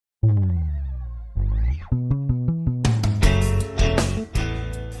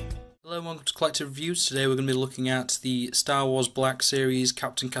welcome to Collective Reviews. Today we're going to be looking at the Star Wars Black Series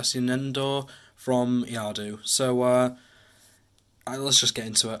Captain Cassian Andor from Eadu. So let's just get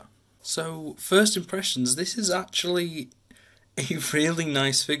into it. So, first impressions, this is actually a really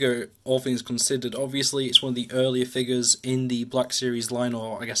nice figure, all things considered. Obviously it's one of the earlier figures in the Black Series line,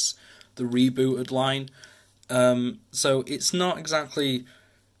 or I guess the rebooted line. So it's not exactly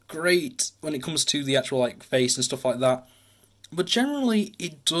great when it comes to the actual face and stuff like that. But generally,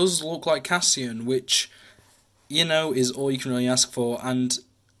 it does look like Cassian, which, is all you can really ask for, and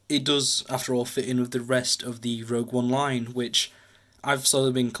it does, after all, fit in with the rest of the Rogue One line, which I've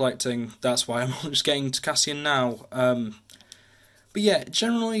slowly been collecting. That's why I'm just getting to Cassian now. But yeah,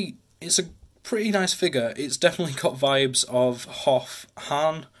 generally, it's a pretty nice figure. It's definitely got vibes of Hoth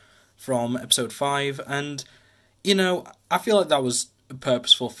Han from Episode 5, and, I feel like that was a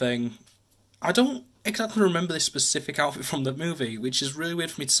purposeful thing. I don't exactly remember this specific outfit from the movie, which is really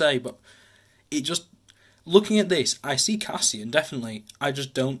weird for me to say, but it just, looking at this, I see Cassian, definitely. I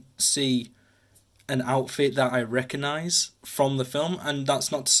just don't see an outfit that I recognise from the film, and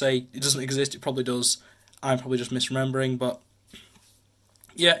that's not to say it doesn't exist, it probably does. I'm probably just misremembering, but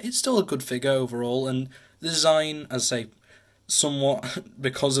yeah, it's still a good figure overall, and the design, as I say, somewhat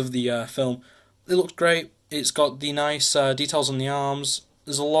because of the film, it looks great. It's got the nice details on the arms.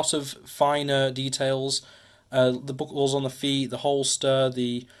 There's a lot of finer details, the buckles on the feet, the holster,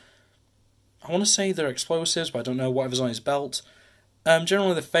 I want to say they're explosives, but I don't know, whatever's on his belt.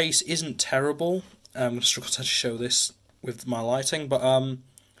 Generally the face isn't terrible. I'm going to struggle to show this with my lighting, but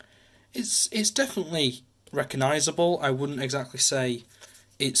it's definitely recognisable. I wouldn't exactly say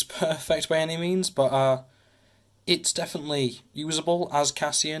it's perfect by any means, but it's definitely usable as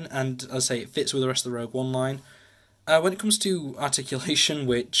Cassian, and as I say, it fits with the rest of the Rogue One line. When it comes to articulation,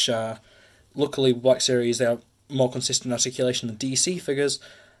 which luckily Black Series, they have more consistent articulation than DC figures,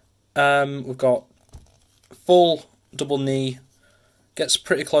 we've got full double knee, gets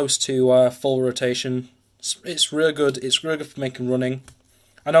pretty close to full rotation. It's really good. It's really good for making running.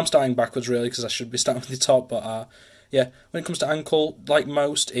 I know I'm starting backwards really because I should be starting with the top, but yeah. When it comes to ankle, like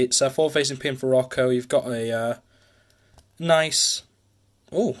most, it's a forward-facing pin for Rocco. You've got a nice.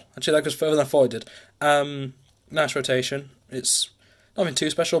 Oh, actually that goes further than I thought it did. Nice rotation. It's nothing too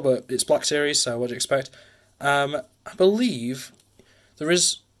special, but it's Black Series, so what do you expect? I believe there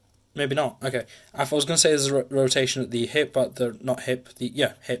is, maybe not. Okay, I was going to say there's a rotation at the hip, but they're not hip.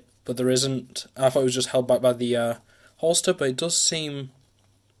 Hip, but there isn't. I thought it was just held back by the holster, but it does seem.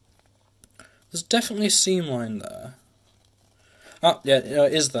 There's definitely a seam line there. Ah, yeah,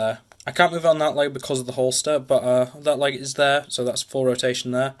 it is there. I can't move on that leg because of the holster, but that leg is there, so that's full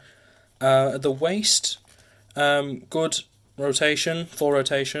rotation there. At the waist. Good rotation, full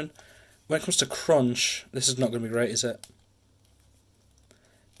rotation. When it comes to crunch, this is not going to be great, is it?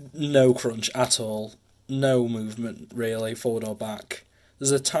 No crunch at all. No movement, really, forward or back.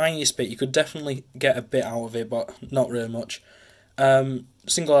 There's a tiniest bit. You could definitely get a bit out of it, but not really much.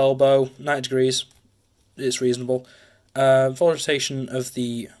 Single elbow, 90 degrees. It's reasonable. Full rotation of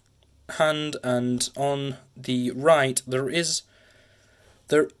the hand, and on the right, there is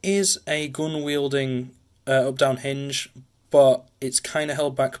a gun-wielding up-down hinge, but it's kind of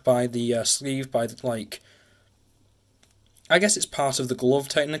held back by the sleeve, by the, I guess it's part of the glove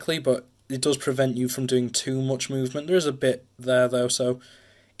technically, but it does prevent you from doing too much movement. There is a bit there though, so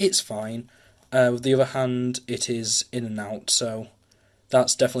it's fine. With the other hand, it is in and out, so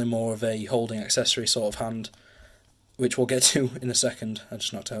that's definitely more of a holding accessory sort of hand, which we'll get to in a second. I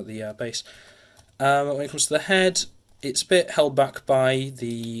just knocked out the base. When it comes to the head, it's a bit held back by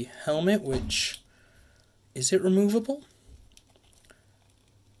the helmet, which... Is it removable?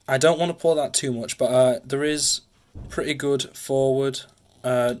 I don't want to pull that too much, but there is pretty good forward,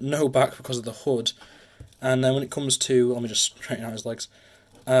 no back because of the hood. And then when it comes to, let me just straighten out his legs,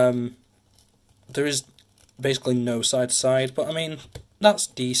 there is basically no side to side, but I mean, that's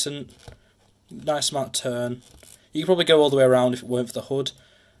decent. Nice amount of turn. You could probably go all the way around if it weren't for the hood,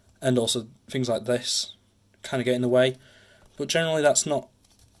 and also things like this kind of get in the way. But generally that's not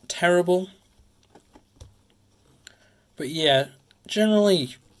terrible. But yeah,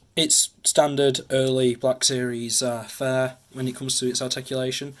 generally it's standard early Black Series fare when it comes to its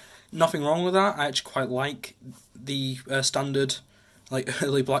articulation. Nothing wrong with that. I actually quite like the standard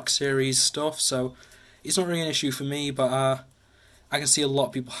early Black Series stuff, so it's not really an issue for me, but I can see a lot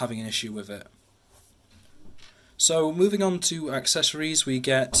of people having an issue with it. So moving on to accessories, we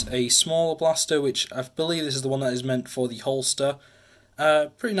get a smaller blaster, which I believe this is the one that is meant for the holster.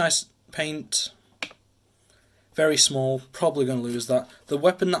 Pretty nice paint. Very small, probably going to lose that. The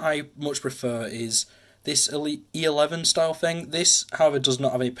weapon that I much prefer is this Elite E11 style thing. This, however, does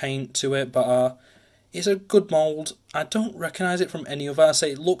not have any paint to it, but it's a good mould. I don't recognise it from any other. I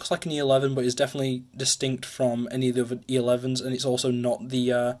say it looks like an E11, but it's definitely distinct from any of the other E11s, and it's also not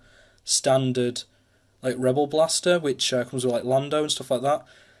the standard like Rebel blaster, which comes with like Lando and stuff like that.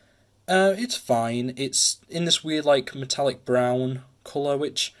 It's fine. It's in this weird like metallic brown colour,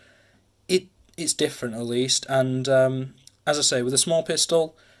 which it's different at least. And as I say, with a small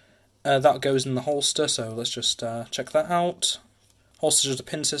pistol, that goes in the holster. So let's just check that out. Holster's just a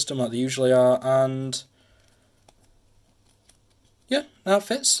pin system like they usually are, and yeah, that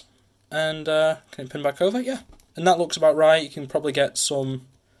fits. And can it pin back over? Yeah, and that looks about right. You can probably get some.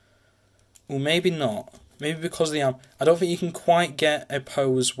 Well, maybe not. Maybe because of the arm. I don't think you can quite get a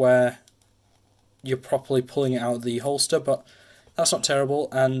pose where you're properly pulling it out of the holster, but that's not terrible.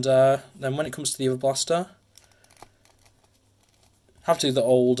 And then when it comes to the other blaster, have to do the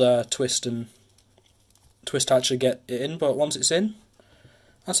old twist to actually get it in. But once it's in,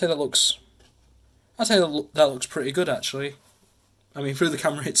 I'd say that looks pretty good actually. I mean, through the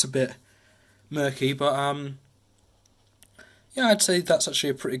camera it's a bit murky, but yeah, I'd say that's actually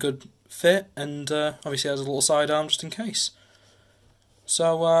a pretty good fit, and obviously has a little sidearm just in case.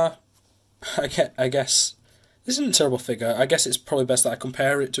 So I guess this isn't a terrible figure. I guess it's probably best that I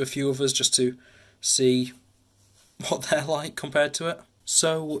compare it to a few others just to see what they're like compared to it.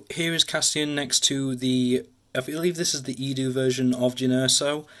 So here is Cassian next to the, I believe this is the Eadu version of Jyn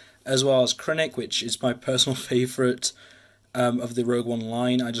Erso, as well as Krennic, which is my personal favourite of the Rogue One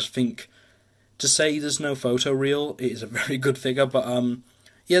line. I just think, to say there's no photo real, it is a very good figure, but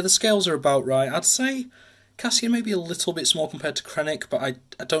yeah, the scales are about right. I'd say Cassian may be a little bit small compared to Krennic, but I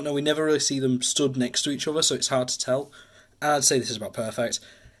don't know, we never really see them stood next to each other, so it's hard to tell. And I'd say this is about perfect.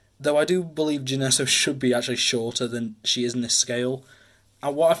 Though I do believe Jyn Erso should be actually shorter than she is in this scale.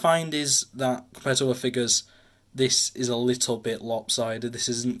 And what I find is that, compared to other figures, this is a little bit lopsided. This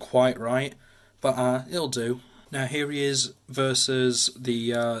isn't quite right, but it'll do. Now here he is versus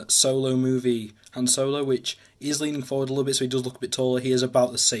the Solo movie Han Solo, which is leaning forward a little bit, so he does look a bit taller. He is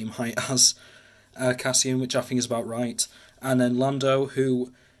about the same height as Cassian, which I think is about right. And then Lando,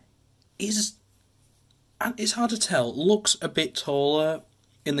 who is, it's hard to tell, looks a bit taller.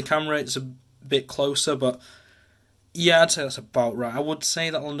 In the camera it's a bit closer, but yeah, I'd say that's about right. I would say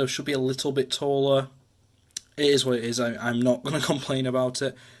that Lando should be a little bit taller. It is what it is, I'm not going to complain about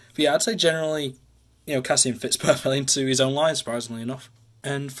it. But yeah, I'd say generally, you know, Cassian fits perfectly into his own line, surprisingly enough.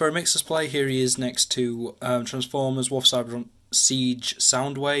 And for a mixed display, here he is next to Transformers, Wolf Cybertron, Siege,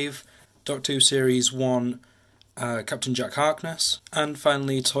 Soundwave, Doctor Who Series 1, Captain Jack Harkness, and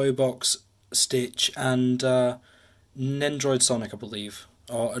finally Toy Box, Stitch, and Nendroid Sonic, I believe.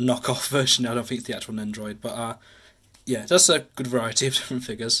 Or a knockoff version, I don't think it's the actual Nendroid, but yeah, that's a good variety of different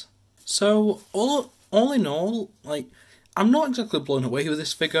figures. So, all in all, like, I'm not exactly blown away with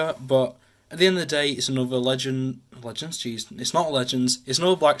this figure, but at the end of the day, it's another Legends, jeez, it's not Legends, it's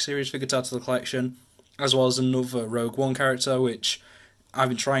another Black Series figure to add to the collection, as well as another Rogue One character, which I've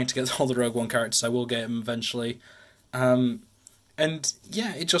been trying to get all the Rogue One characters, I will get them eventually. And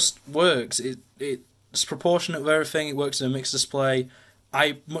yeah, it just works, it's proportionate with everything, it works in a mixed display.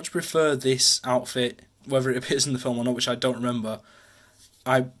 I much prefer this outfit, whether it appears in the film or not, which I don't remember.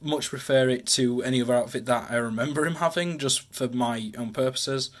 I much prefer it to any other outfit that I remember him having, just for my own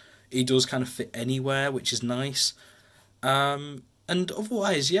purposes. He does kind of fit anywhere, which is nice. And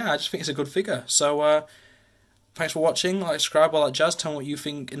otherwise, yeah, I just think it's a good figure. So, thanks for watching, like, subscribe, all that jazz. Tell me what you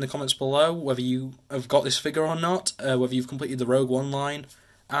think in the comments below, whether you have got this figure or not, whether you've completed the Rogue One line.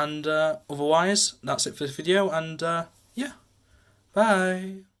 And otherwise, that's it for this video, and yeah.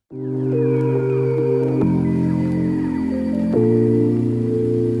 Bye.